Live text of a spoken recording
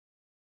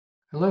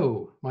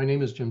Hello, my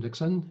name is Jim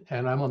Dixon,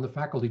 and I'm on the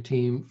faculty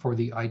team for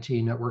the IT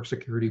Network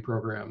Security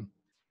program.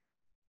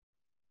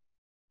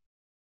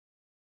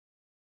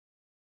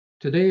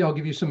 Today, I'll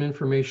give you some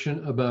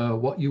information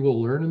about what you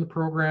will learn in the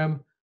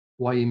program,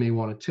 why you may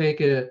want to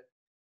take it,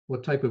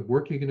 what type of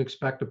work you can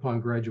expect upon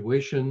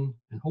graduation,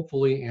 and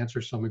hopefully answer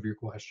some of your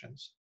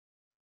questions.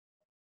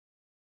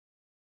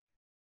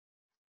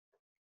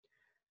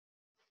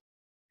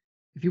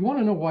 If you want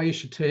to know why you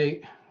should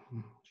take,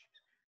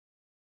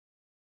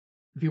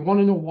 if you want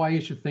to know why you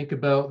should think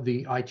about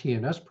the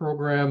ITNS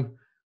program,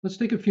 let's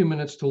take a few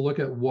minutes to look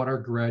at what our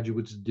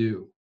graduates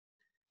do.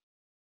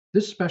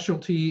 This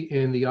specialty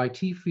in the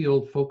IT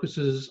field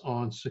focuses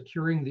on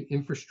securing the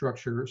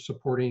infrastructure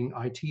supporting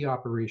IT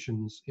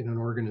operations in an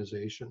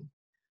organization.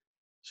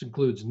 This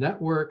includes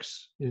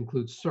networks, it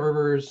includes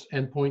servers,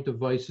 endpoint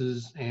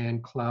devices,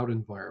 and cloud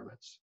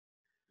environments.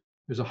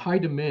 There's a high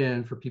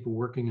demand for people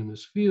working in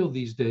this field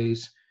these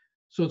days,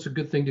 so it's a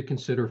good thing to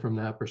consider from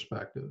that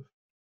perspective.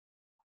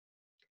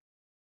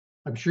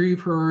 I'm sure you've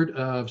heard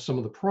of some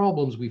of the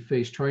problems we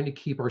face trying to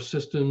keep our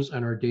systems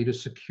and our data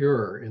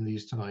secure in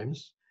these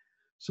times.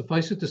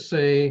 Suffice it to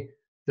say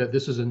that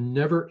this is a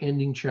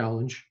never-ending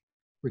challenge,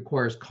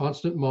 requires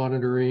constant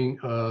monitoring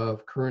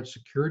of current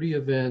security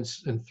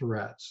events and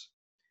threats.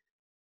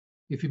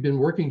 If you've been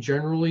working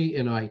generally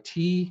in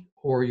IT,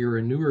 or you're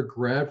a newer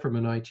grad from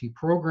an IT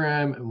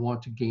program and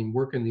want to gain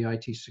work in the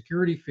IT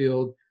security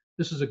field,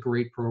 this is a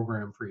great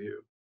program for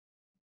you.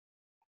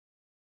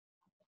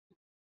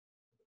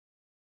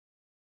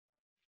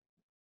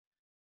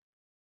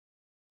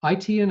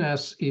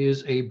 ITNS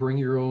is a bring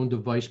your own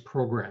device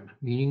program,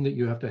 meaning that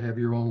you have to have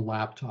your own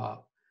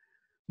laptop.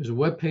 There's a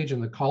web page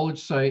on the college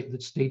site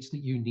that states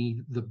that you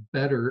need the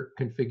better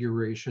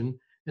configuration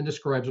and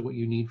describes what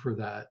you need for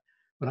that.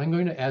 But I'm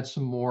going to add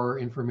some more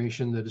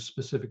information that is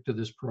specific to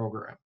this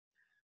program.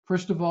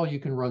 First of all, you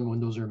can run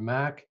Windows or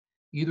Mac.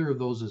 Either of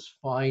those is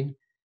fine.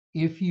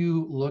 If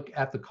you look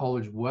at the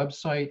college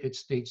website, it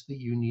states that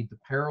you need the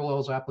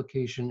Parallels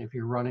application if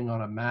you're running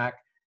on a Mac,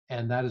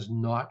 and that is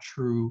not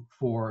true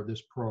for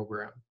this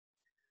program.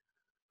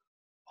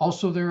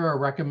 Also, there are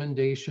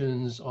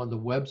recommendations on the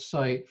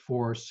website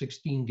for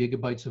 16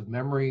 gigabytes of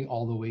memory,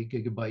 although 8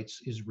 gigabytes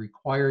is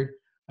required.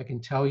 I can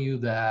tell you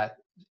that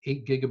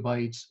 8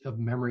 gigabytes of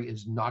memory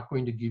is not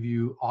going to give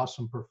you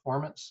awesome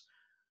performance.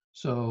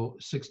 So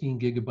 16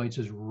 gigabytes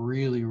is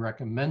really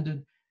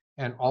recommended.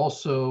 And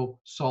also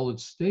solid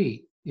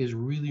state is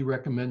really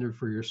recommended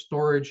for your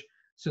storage,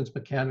 since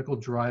mechanical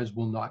drives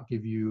will not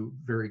give you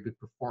very good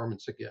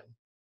performance again.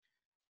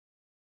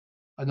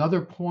 Another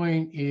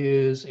point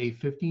is a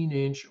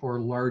 15-inch or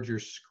larger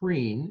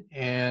screen.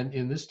 And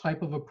in this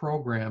type of a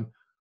program,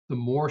 the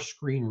more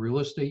screen real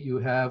estate you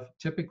have,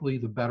 typically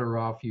the better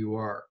off you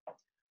are.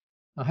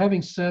 Now,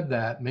 having said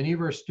that, many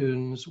of our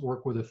students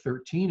work with a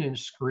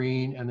 13-inch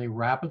screen and they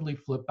rapidly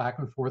flip back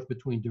and forth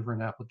between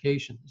different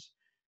applications.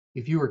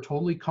 If you are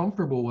totally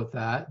comfortable with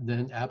that,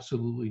 then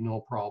absolutely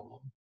no problem.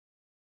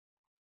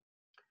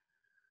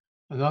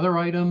 Another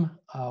item,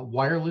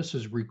 wireless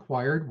is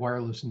required,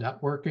 wireless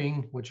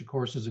networking, which of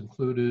course is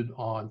included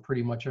on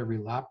pretty much every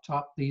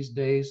laptop these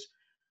days.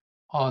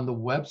 On the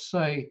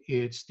website,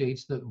 it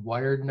states that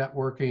wired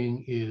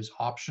networking is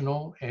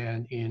optional,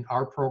 and in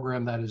our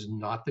program, that is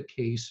not the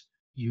case.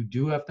 You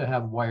do have to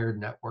have wired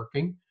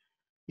networking.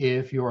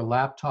 If your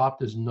laptop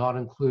does not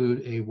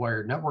include a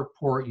wired network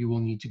port, you will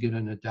need to get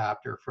an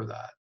adapter for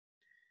that.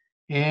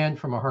 And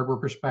from a hardware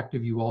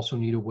perspective, you also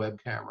need a web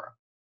camera.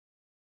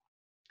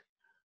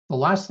 The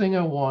last thing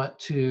I want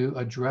to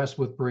address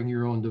with bring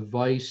your own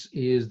device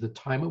is the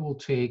time it will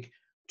take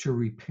to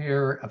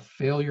repair a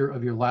failure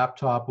of your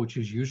laptop, which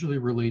is usually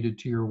related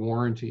to your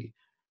warranty.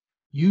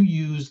 You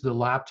use the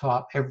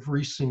laptop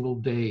every single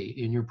day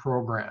in your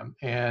program,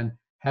 and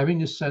having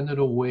to send it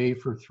away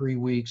for 3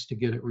 weeks to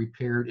get it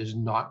repaired is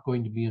not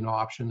going to be an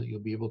option that you'll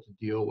be able to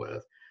deal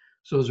with.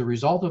 So as a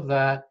result of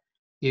that,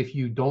 if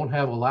you don't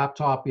have a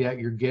laptop yet,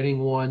 you're getting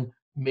one,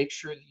 make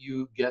sure that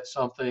you get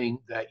something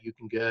that you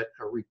can get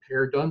a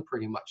repair done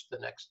pretty much the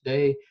next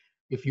day.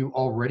 If you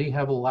already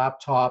have a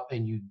laptop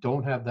and you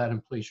don't have that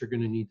in place, you're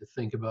going to need to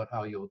think about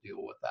how you'll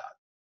deal with that.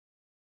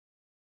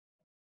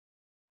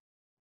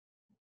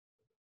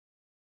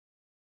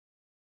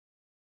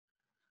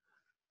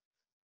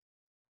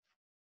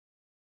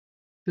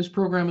 This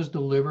program is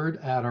delivered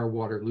at our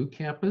Waterloo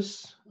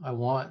campus. I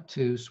want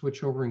to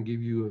switch over and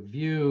give you a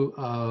view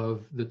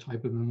of the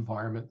type of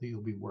environment that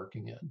you'll be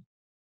working in.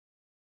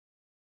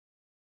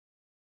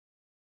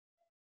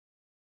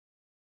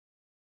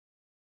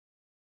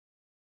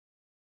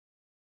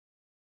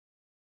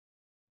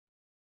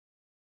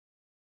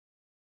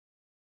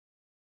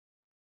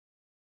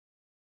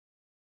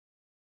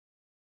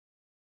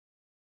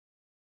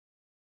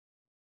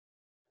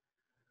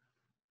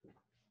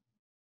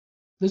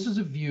 This is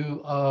a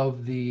view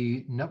of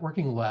the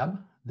networking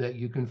lab that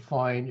you can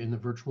find in the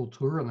virtual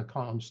tour on the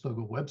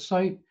Conestoga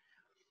website.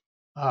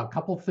 A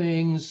couple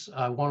things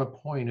I want to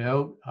point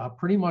out.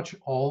 Pretty much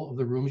all of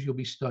the rooms you'll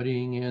be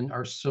studying in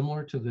are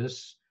similar to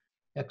this.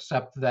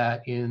 except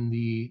that in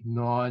the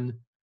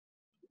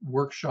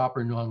non-workshop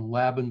or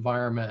non-lab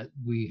environment,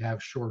 we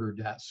have shorter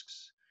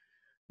desks.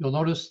 You'll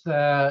notice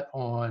that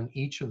on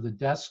each of the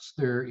desks,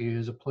 there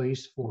is a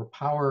place for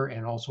power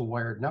and also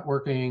wired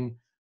networking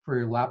for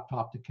your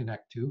laptop to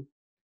connect to.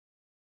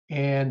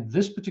 And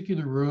this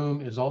particular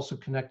room is also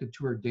connected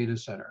to our data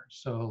center.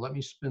 So let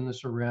me spin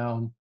this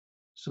around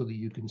so that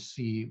you can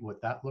see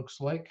what that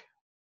looks like.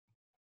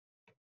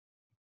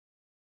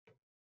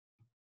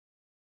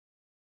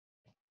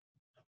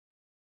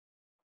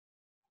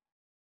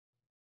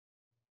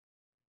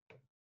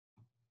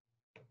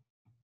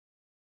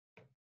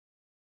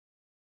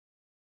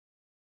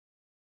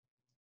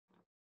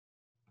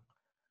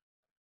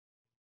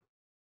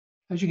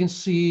 As you can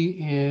see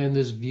in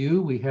this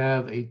view, we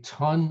have a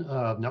ton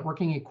of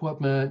networking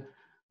equipment.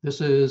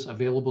 This is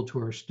available to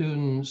our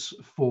students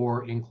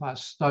for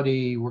in-class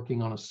study,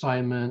 working on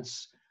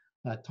assignments,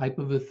 that type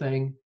of a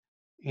thing.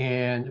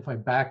 And if I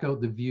back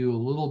out the view a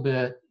little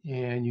bit,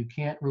 and you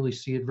can't really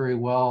see it very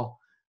well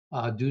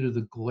due to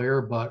the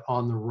glare, but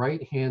on the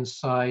right-hand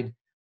side,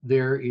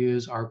 there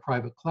is our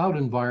private cloud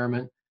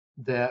environment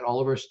that all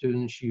of our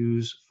students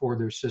use for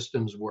their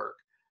systems work.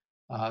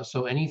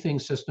 So anything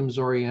systems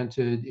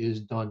oriented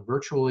is done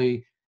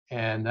virtually,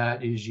 and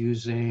that is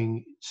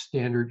using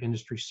standard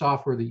industry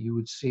software that you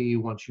would see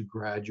once you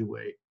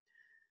graduate.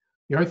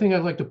 The other thing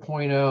I'd like to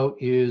point out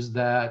is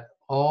that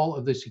all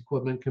of this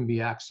equipment can be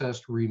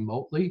accessed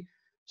remotely.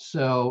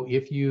 So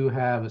if you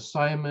have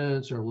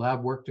assignments or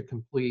lab work to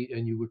complete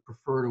and you would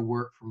prefer to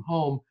work from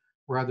home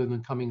rather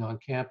than coming on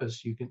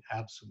campus, you can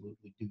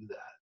absolutely do that.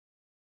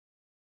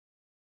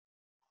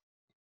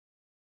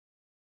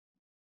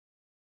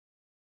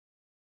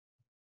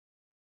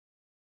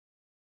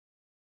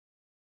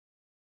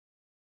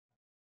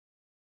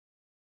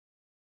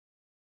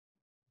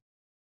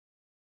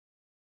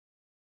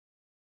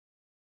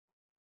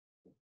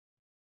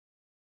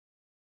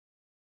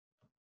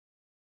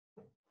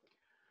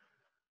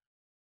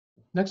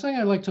 Next thing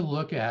I'd like to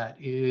look at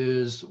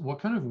is what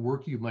kind of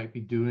work you might be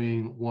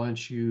doing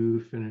once you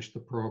finish the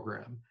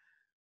program.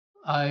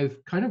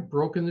 I've kind of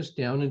broken this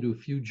down into a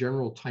few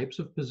general types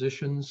of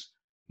positions.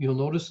 You'll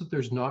notice that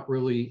there's not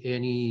really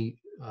any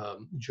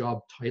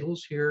job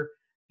titles here.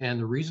 And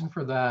the reason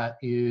for that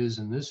is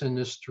in this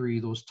industry,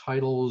 those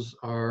titles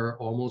are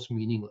almost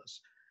meaningless.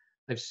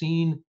 I've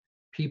seen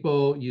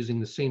people using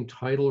the same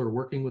title or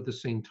working with the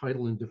same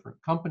title in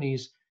different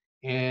companies,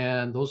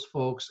 and those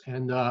folks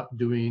end up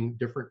doing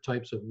different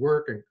types of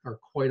work and are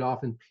quite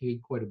often paid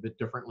quite a bit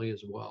differently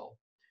as well.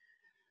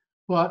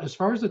 But as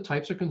far as the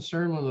types are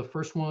concerned, one of the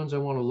first ones I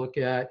want to look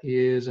at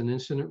is an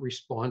incident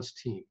response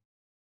team.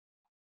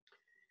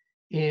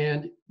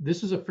 And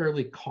this is a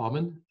fairly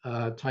common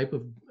type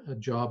of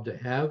job to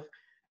have.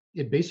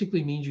 It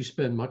basically means you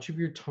spend much of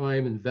your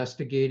time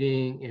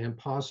investigating and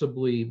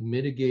possibly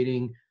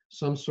mitigating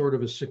some sort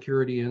of a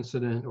security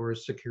incident or a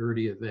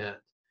security event.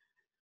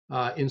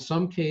 In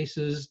some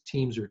cases,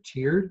 teams are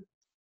tiered.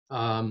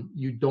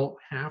 You don't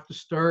have to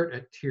start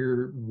at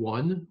tier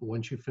 1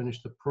 once you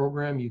finish the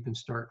program. You can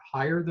start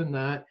higher than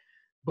that,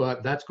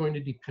 but that's going to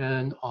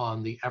depend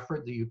on the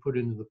effort that you put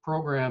into the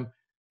program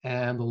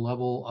and the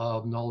level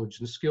of knowledge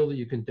and skill that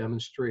you can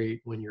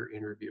demonstrate when you're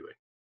interviewing.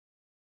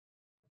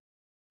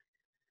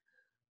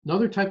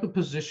 Another type of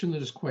position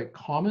that is quite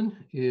common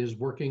is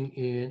working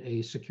in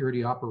a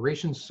security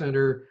operations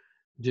center,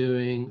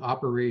 doing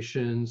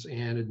operations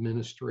and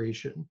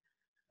administration.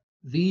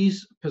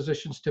 These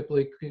positions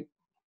typically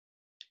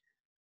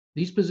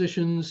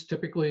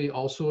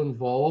also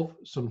involve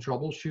some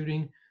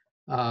troubleshooting,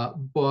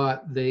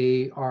 but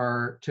they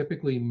are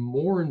typically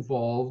more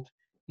involved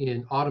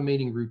in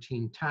automating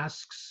routine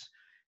tasks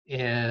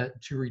and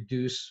to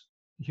reduce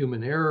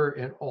human error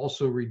and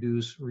also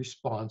reduce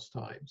response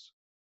times.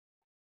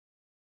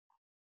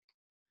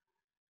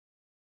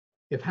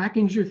 If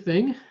hacking's your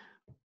thing,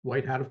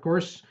 white hat, of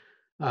course,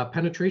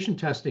 penetration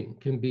testing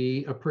can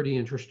be a pretty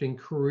interesting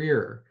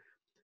career.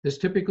 This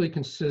typically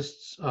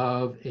consists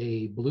of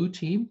a blue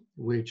team,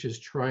 which is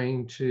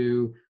trying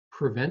to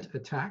prevent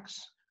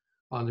attacks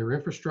on their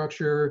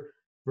infrastructure,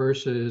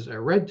 versus a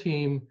red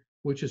team,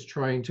 which is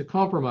trying to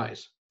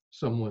compromise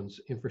someone's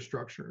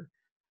infrastructure.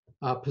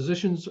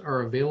 Positions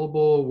are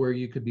available where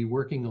you could be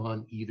working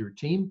on either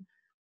team.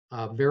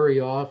 Very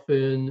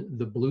often,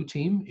 the blue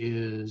team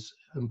is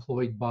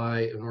employed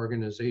by an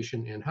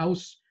organization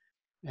in-house,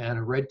 and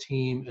a red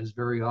team is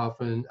very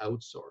often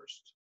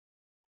outsourced.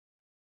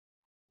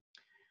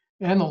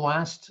 And the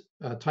last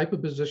type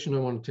of position I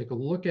want to take a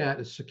look at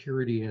is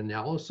security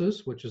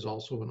analysis, which is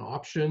also an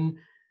option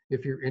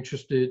if you're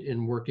interested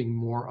in working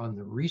more on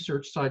the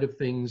research side of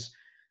things.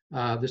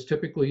 This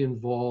typically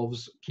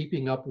involves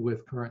keeping up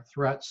with current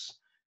threats,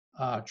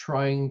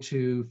 trying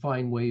to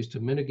find ways to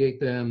mitigate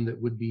them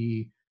that would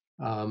be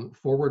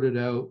forwarded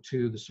out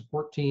to the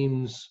support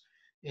teams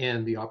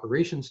and the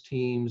operations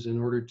teams in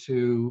order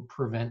to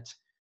prevent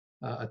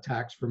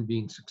attacks from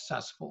being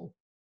successful.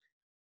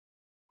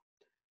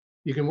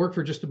 You can work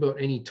for just about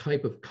any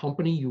type of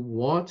company you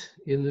want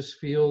in this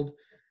field.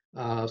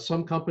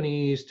 Some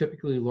companies,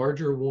 typically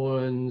larger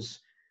ones,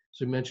 as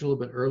we mentioned a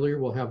little bit earlier,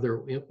 will have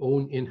their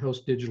own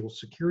in-house digital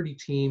security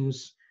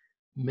teams.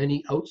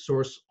 Many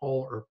outsource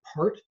all or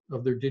part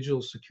of their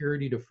digital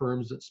security to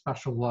firms that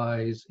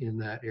specialize in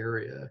that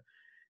area.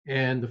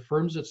 And the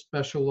firms that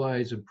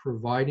specialize in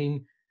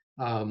providing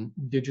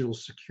digital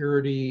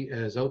security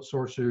as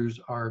outsourcers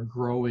are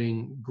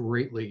growing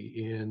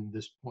greatly in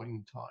this point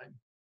in time.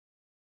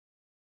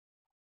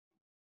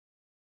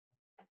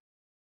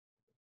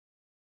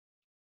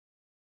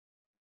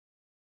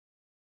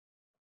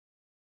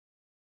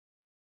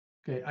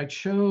 Okay, I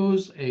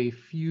chose a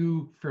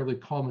few fairly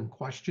common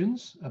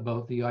questions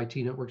about the IT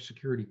network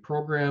security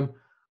program.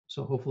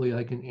 So hopefully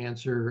I can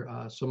answer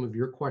some of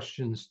your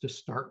questions to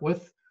start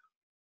with.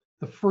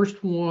 The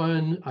first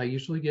one I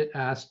usually get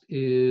asked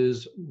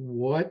is,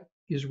 what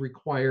is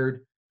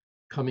required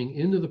coming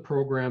into the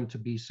program to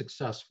be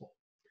successful?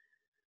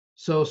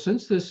 So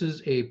since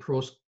this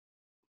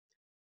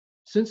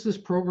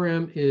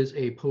program is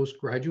a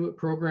postgraduate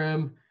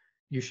program,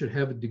 you should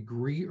have a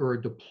degree or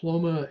a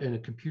diploma in a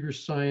computer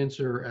science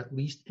or at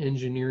least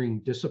engineering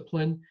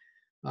discipline.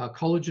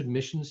 College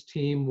admissions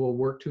team will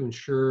work to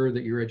ensure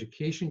that your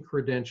education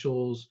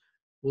credentials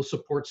will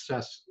support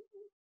success.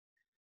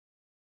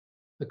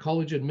 The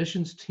college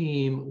admissions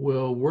team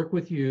will work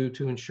with you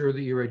to ensure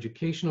that your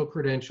educational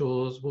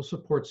credentials will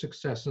support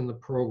success in the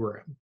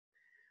program.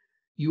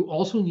 You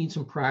also need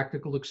some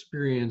practical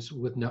experience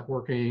with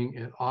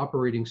networking and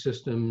operating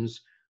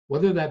systems,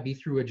 whether that be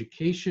through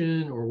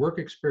education or work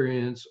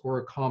experience or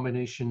a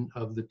combination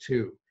of the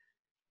two.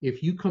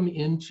 If you come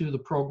into the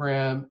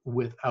program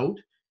without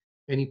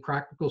any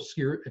practical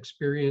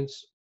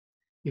experience,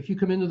 if you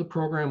come into the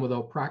program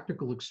without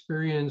practical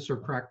experience or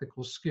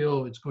practical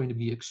skill, it's going to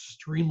be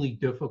extremely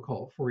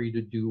difficult for you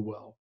to do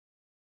well.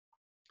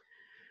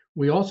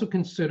 We also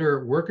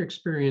consider work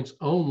experience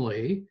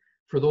only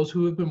for those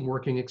who have been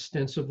working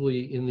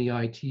extensively in the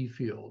IT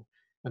field.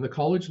 And the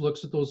college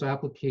looks at those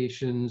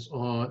applications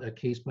on a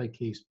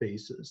case-by-case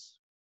basis.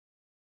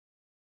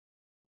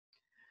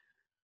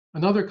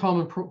 Another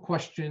common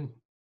question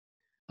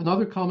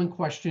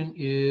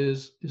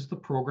is the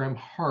program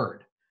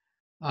hard?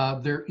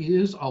 There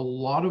is a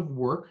lot of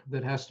work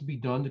that has to be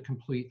done to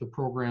complete the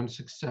program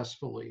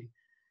successfully.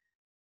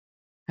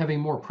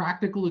 Having more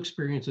practical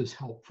experience is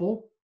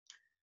helpful,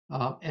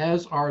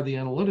 as are the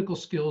analytical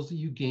skills that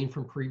you gain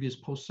from previous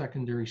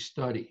post-secondary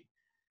study.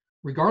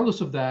 Regardless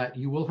of that,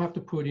 you will have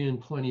to put in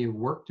plenty of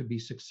work to be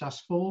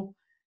successful.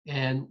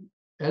 And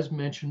as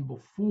mentioned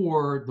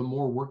before, the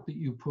more work that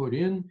you put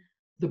in,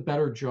 the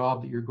better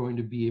job that you're going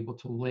to be able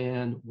to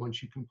land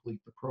once you complete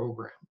the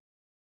program.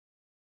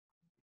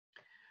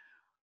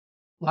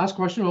 Last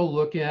question I'll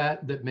look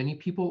at that many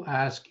people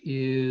ask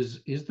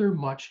is there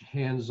much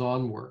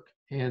hands-on work?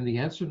 And the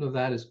answer to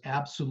that is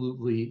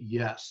absolutely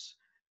yes.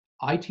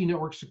 IT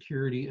network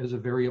security is a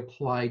very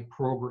applied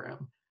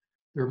program.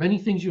 There are many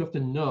things you have to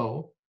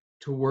know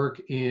to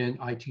work in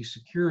IT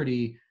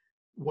security.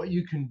 What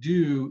you can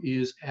do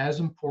is as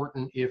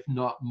important, if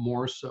not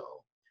more so.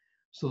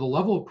 So the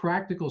level of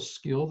practical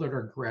skill that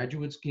our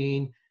graduates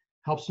gain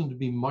helps them to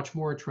be much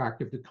more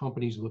attractive to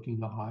companies looking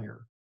to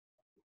hire.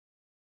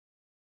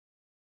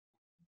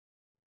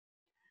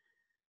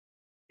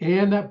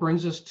 And that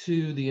brings us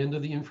to the end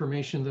of the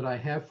information that I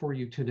have for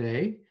you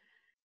today.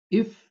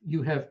 If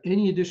you have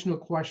any additional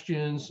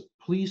questions,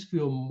 please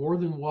feel more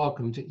than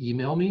welcome to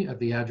email me at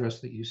the address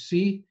that you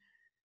see.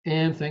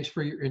 And thanks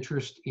for your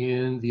interest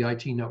in the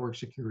IT network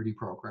security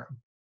program.